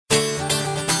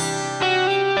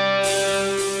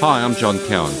Hi, I'm John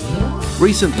Cowan.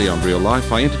 Recently on Real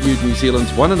Life, I interviewed New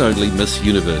Zealand's one and only Miss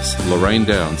Universe, Lorraine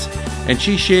Downes, and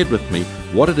she shared with me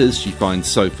what it is she finds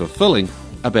so fulfilling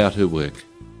about her work.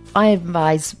 I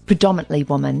advise predominantly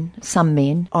women, some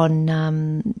men,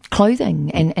 on clothing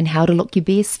and how to look your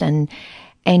best and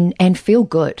feel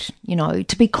good, you know,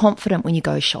 to be confident when you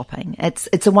go shopping.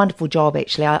 It's a wonderful job,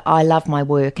 actually. I love my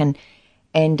work and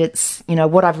it's, you know,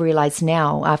 what I've realised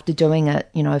now after doing it,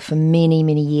 you know, for many,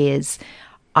 many years,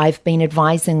 I've been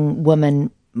advising women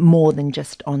more than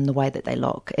just on the way that they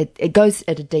look. It goes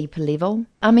at a deeper level.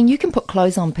 I mean, you can put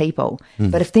clothes on people,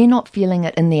 but if they're not feeling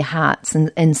it in their hearts and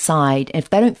inside, if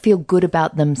they don't feel good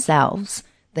about themselves,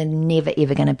 they're never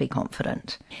ever going to be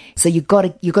confident. So you've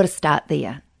got to start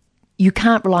there. You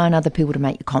can't rely on other people to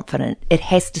make you confident. It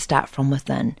has to start from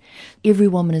within. Every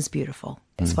woman is beautiful.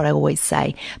 That's what I always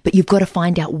say. But you've got to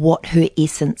find out what her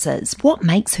essence is. What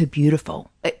makes her beautiful?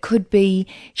 It could be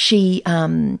she,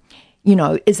 you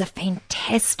know, is a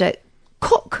fantastic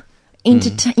cook.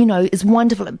 You know, is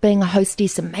wonderful at being a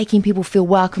hostess and making people feel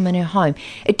welcome in her home.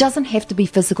 It doesn't have to be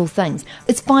physical things.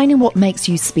 It's finding what makes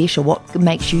you special, what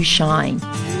makes you shine.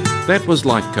 That was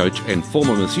life coach and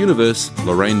former Miss Universe,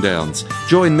 Lorraine Downes.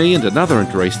 Join me and another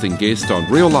interesting guest on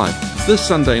Real Life this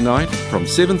Sunday night from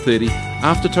 7:30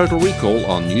 after Total Recall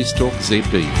on News Talk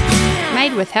ZB.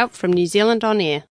 Made with help from New Zealand On Air.